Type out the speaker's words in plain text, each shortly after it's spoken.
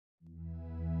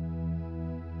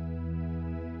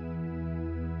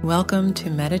Welcome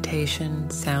to Meditation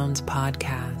Sounds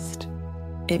Podcast.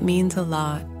 It means a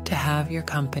lot to have your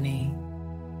company.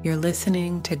 You're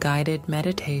listening to guided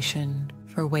meditation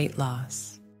for weight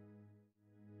loss.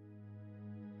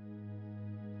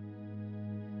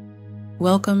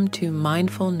 Welcome to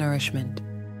Mindful Nourishment,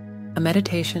 a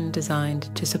meditation designed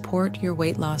to support your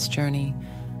weight loss journey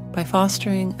by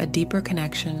fostering a deeper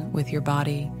connection with your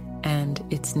body and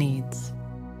its needs.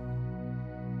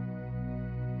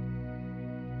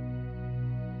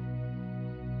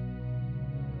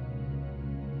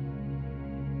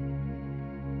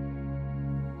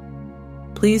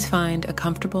 Please find a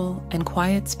comfortable and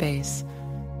quiet space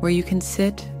where you can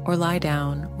sit or lie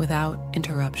down without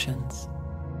interruptions.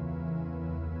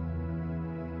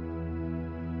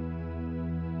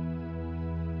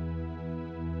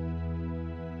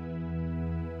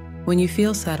 When you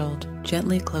feel settled,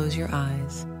 gently close your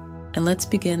eyes, and let's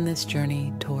begin this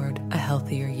journey toward a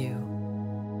healthier you.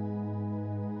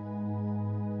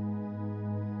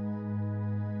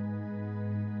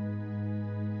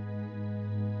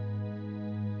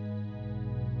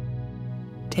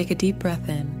 Take a deep breath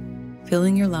in,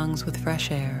 filling your lungs with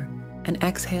fresh air, and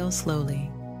exhale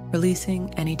slowly,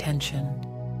 releasing any tension.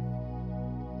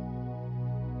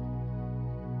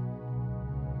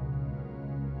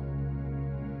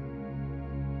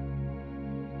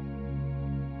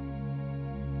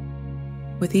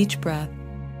 With each breath,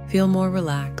 feel more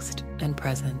relaxed and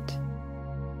present.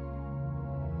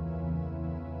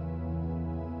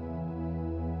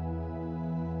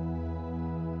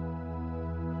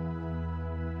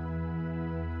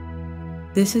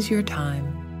 This is your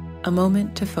time, a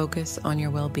moment to focus on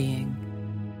your well-being.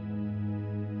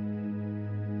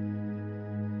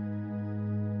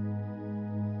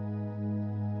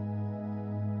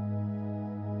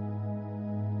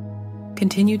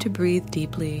 Continue to breathe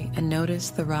deeply and notice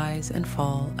the rise and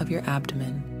fall of your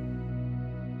abdomen.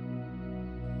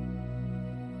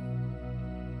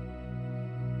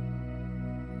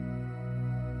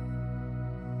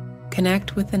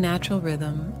 Connect with the natural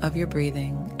rhythm of your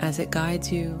breathing as it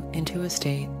guides you into a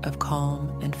state of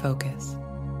calm and focus.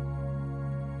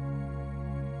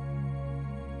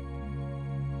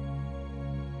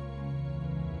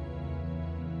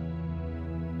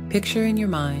 Picture in your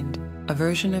mind a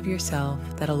version of yourself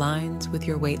that aligns with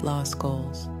your weight loss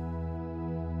goals.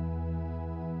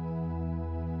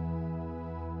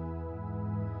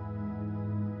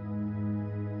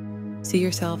 See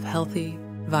yourself healthy,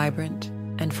 vibrant,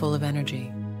 and full of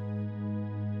energy.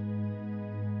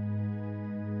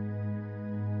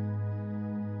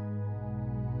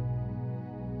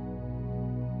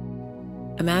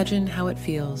 Imagine how it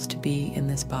feels to be in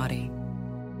this body.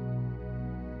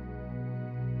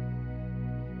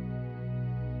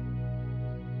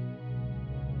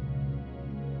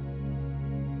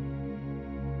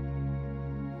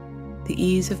 The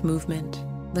ease of movement,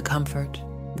 the comfort,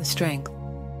 the strength.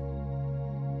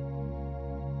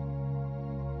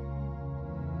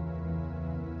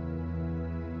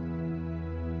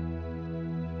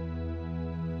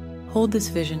 Hold this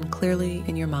vision clearly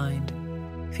in your mind,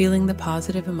 feeling the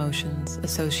positive emotions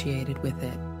associated with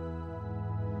it.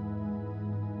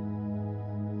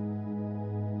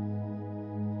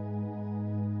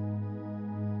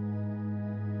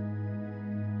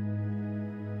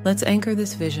 Let's anchor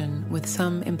this vision with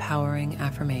some empowering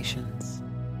affirmations.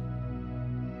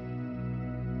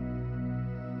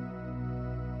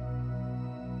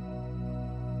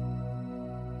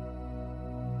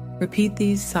 Repeat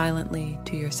these silently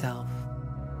to yourself.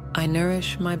 I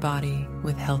nourish my body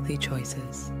with healthy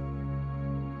choices.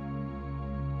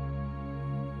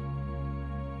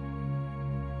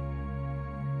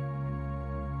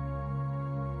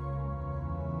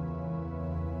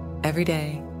 Every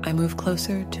day, I move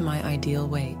closer to my ideal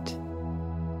weight.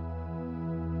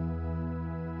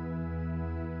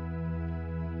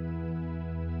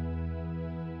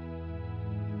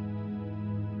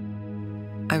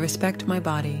 I respect my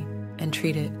body and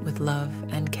treat it with love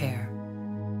and care.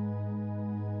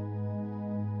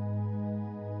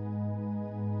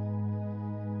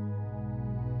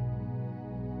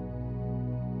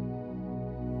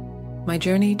 My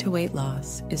journey to weight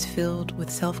loss is filled with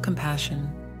self-compassion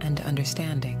and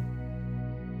understanding.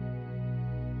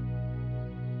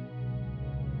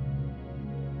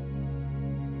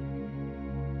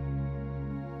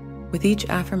 With each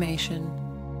affirmation,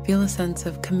 feel a sense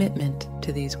of commitment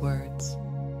to these words,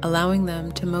 allowing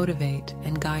them to motivate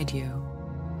and guide you.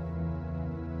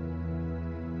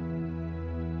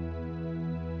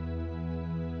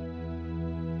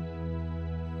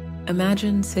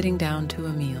 Imagine sitting down to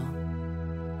a meal.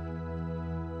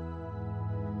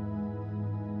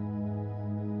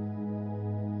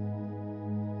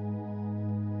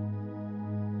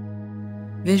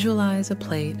 Visualize a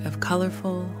plate of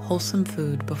colorful, wholesome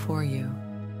food before you.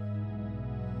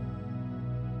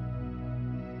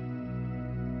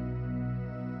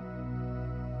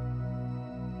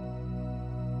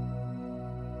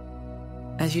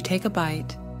 As you take a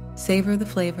bite, savor the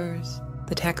flavors,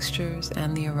 the textures,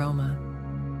 and the aroma.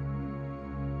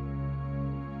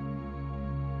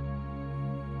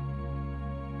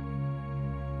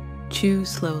 Chew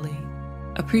slowly,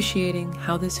 appreciating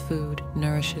how this food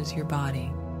nourishes your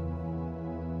body.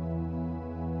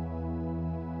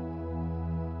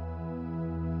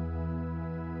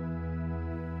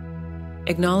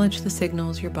 Acknowledge the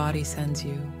signals your body sends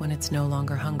you when it's no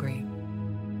longer hungry.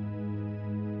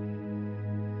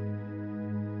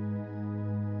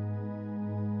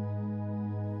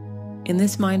 In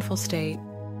this mindful state,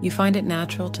 you find it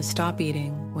natural to stop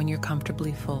eating when you're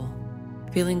comfortably full,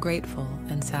 feeling grateful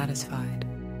and satisfied.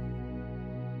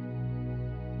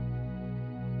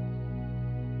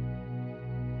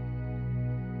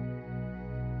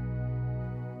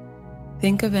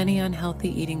 Think of any unhealthy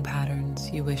eating patterns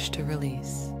you wish to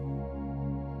release.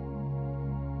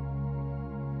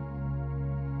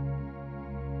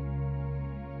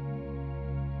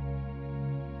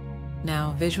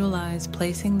 Now visualize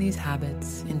placing these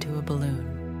habits into a balloon.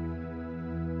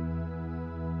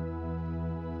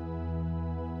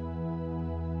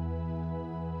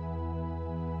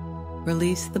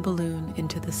 Release the balloon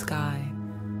into the sky,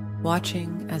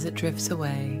 watching as it drifts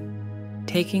away,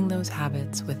 taking those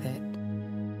habits with it.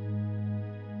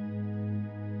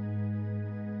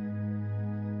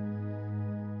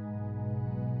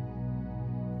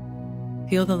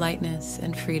 Feel the lightness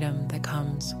and freedom that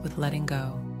comes with letting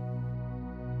go.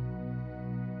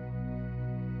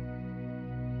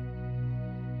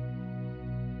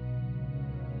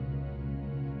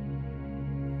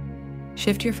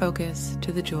 Shift your focus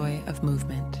to the joy of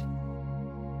movement.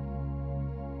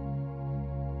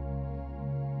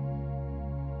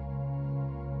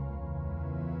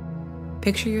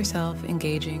 Picture yourself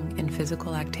engaging in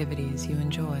physical activities you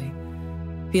enjoy,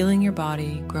 feeling your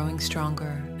body growing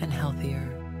stronger and healthier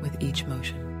with each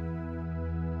motion.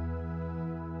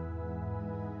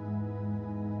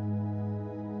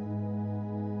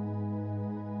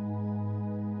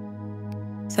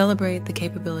 Celebrate the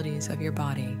capabilities of your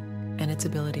body and its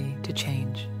ability to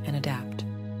change and adapt.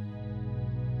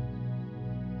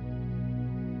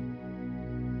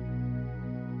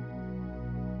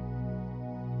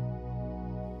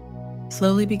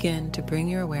 Slowly begin to bring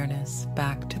your awareness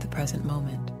back to the present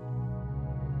moment.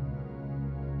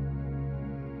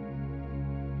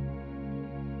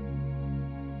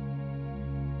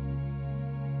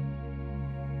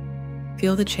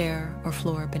 Feel the chair or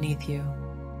floor beneath you,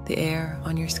 the air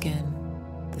on your skin,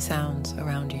 the sounds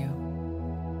around you.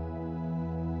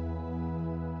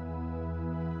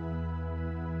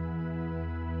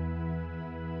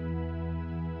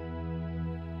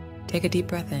 Take a deep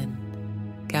breath in,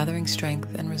 gathering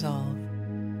strength and resolve,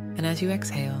 and as you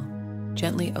exhale,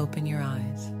 gently open your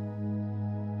eyes.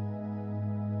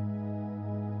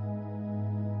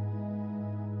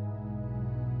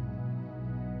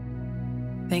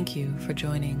 Thank you for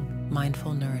joining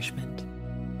Mindful Nourishment.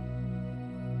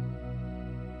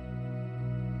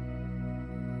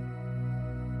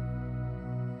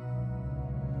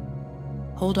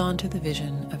 Hold on to the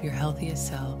vision of your healthiest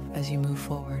self as you move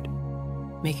forward,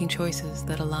 making choices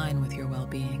that align with your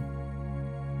well-being.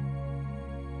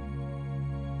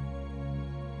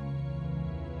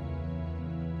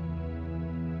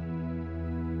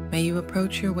 May you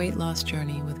approach your weight loss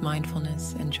journey with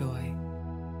mindfulness and joy.